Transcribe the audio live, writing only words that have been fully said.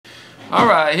All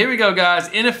right, here we go, guys.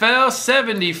 NFL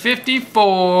 70,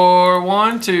 54.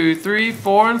 1, 2, 3,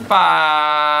 4, and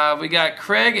 5. We got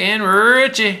Craig and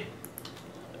Richie.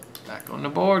 Back on the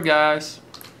board, guys.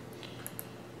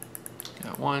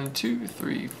 Got 1, 2,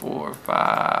 3, 4,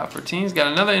 5 for teams.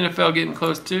 Got another NFL getting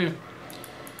close, too.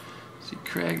 See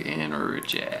Craig and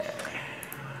Richie.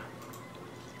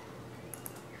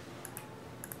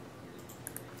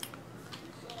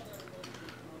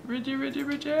 Richie,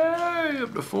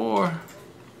 up to 4.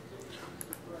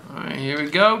 Alright, here we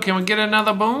go. Can we get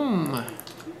another boom?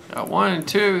 Got 1,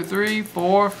 2, 3,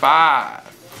 4,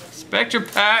 5. Spectre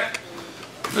pack.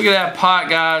 Look at that pot,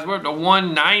 guys. We're up to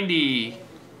 190.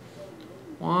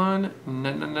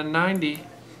 190.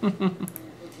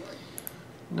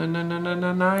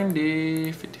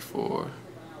 90. 54.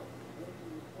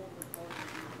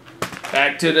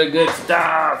 Back to the good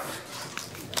stuff.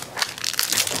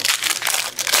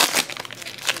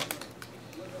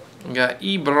 We got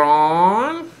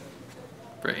Ebron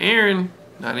for Aaron,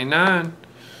 99.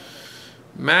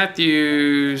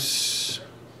 Matthews,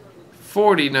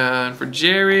 49 for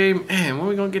Jerry. Man, when are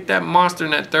we gonna get that monster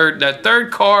in that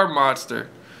third card monster?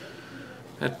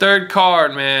 That third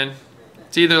card, man.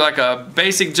 It's either like a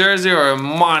basic jersey or a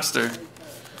monster.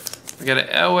 We got an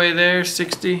Elway there,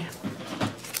 60.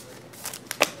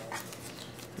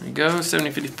 There we go,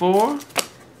 70-54.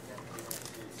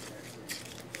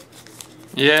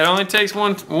 Yeah, it only takes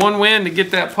one win to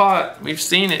get that pot. We've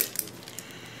seen it.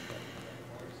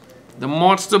 The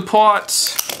monster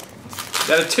pots.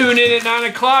 Gotta tune in at 9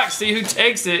 o'clock, see who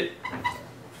takes it.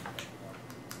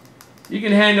 You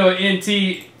can handle an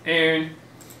NT, Aaron.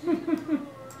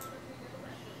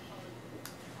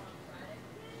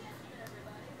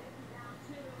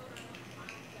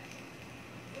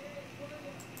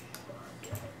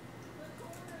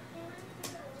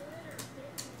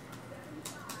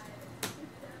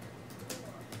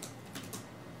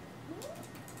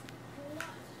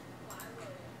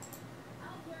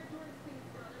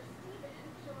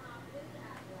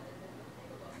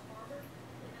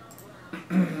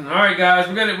 All right, guys,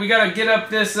 we gotta get up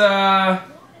this Dario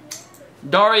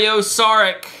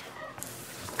Saric,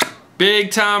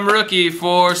 big time rookie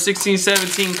for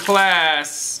 16-17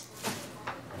 class.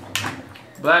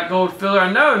 Black gold filler.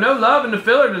 No love in the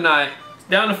filler tonight.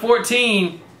 Down to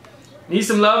 14. Need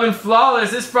some love in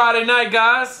flawless this Friday night,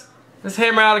 guys. Let's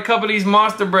hammer out a couple of these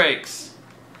monster breaks.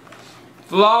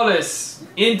 Flawless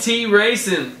NT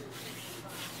Racing.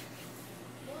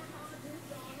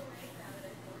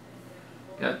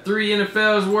 Got 3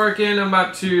 NFLs working. I'm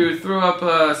about to throw up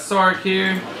a Sark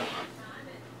here.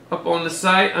 Up on the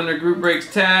site under Group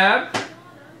Breaks tab.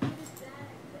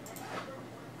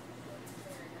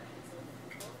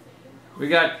 We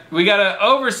got an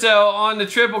oversell on the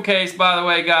triple case, by the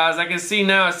way, guys. I can see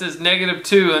now it says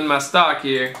 -2 in my stock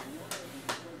here.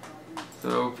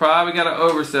 So probably got an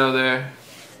oversell there.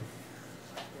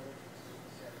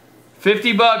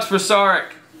 50 bucks for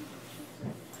Sark.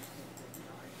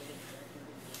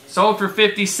 Sold for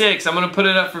 56. I'm going to put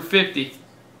it up for 50.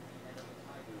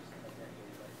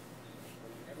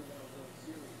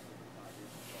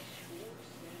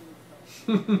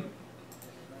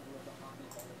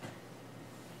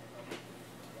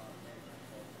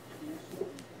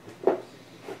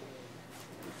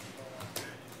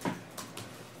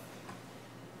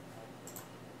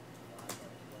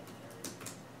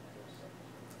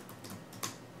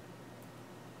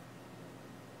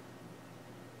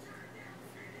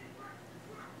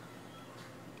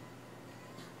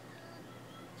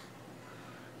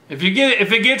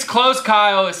 If it gets close,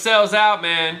 Kyle, it sells out,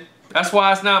 man. That's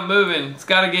why it's not moving. It's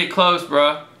got to get close,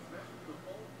 bro.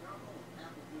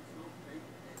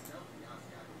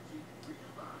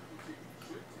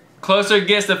 Closer it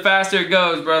gets, the faster it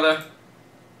goes, brother.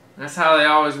 That's how they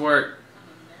always work.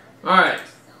 All right,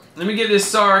 let me get this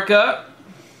Sark up.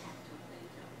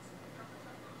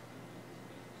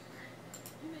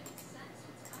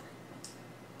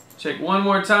 Check one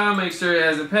more time, make sure it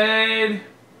hasn't paid.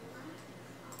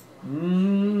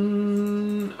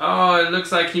 Oh, it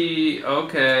looks like he...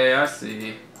 Okay, I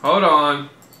see. Hold on.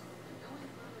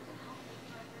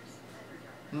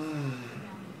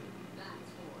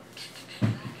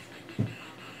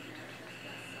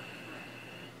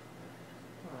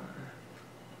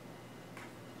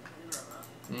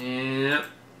 Yep.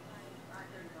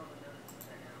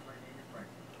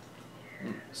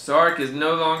 Sark is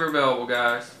no longer available,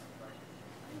 guys.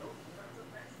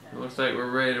 It looks like we're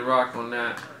ready to rock on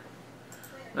that.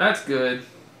 That's good.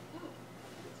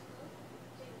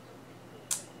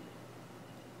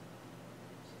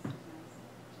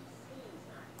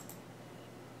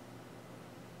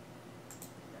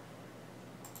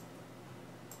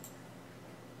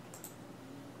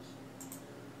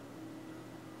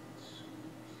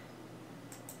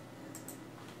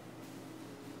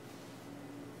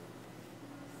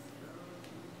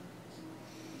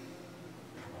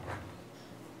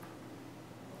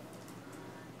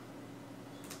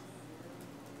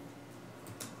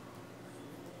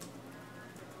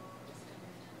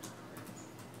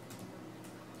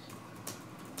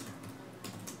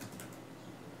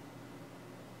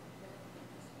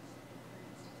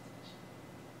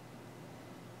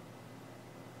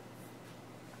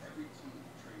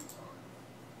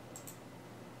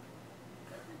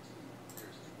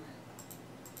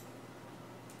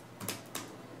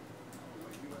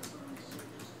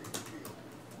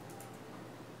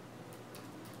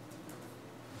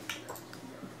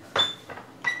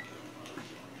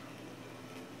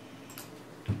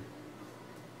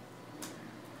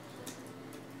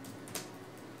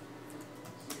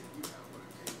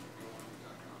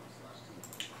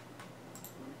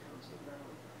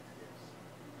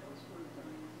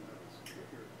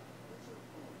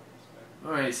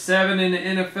 Alright, 7 in the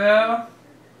NFL.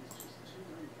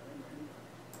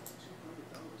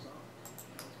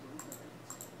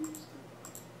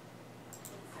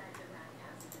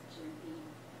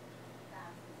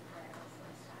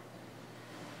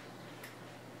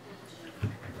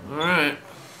 Alright.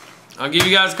 I'll give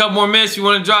you guys a couple more minutes. You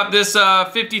want to drop this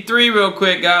 53 real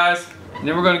quick, guys. And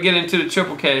then we're going to get into the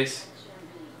triple case.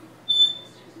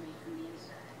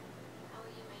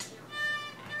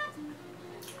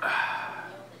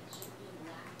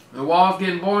 The wall's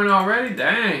getting boring already?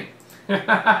 Dang.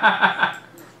 That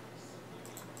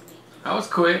was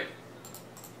quick.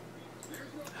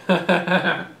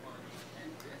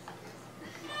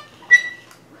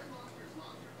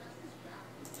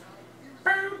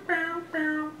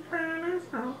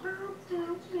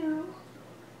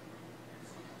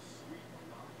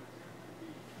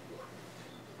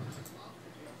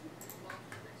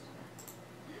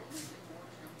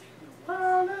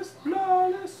 Flawless,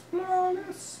 flawless,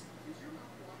 flawless.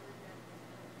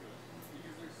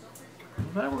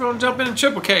 Now we're gonna jump in the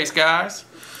triple case, guys.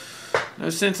 No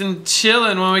sense in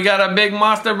chilling when we got a big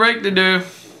monster break to do.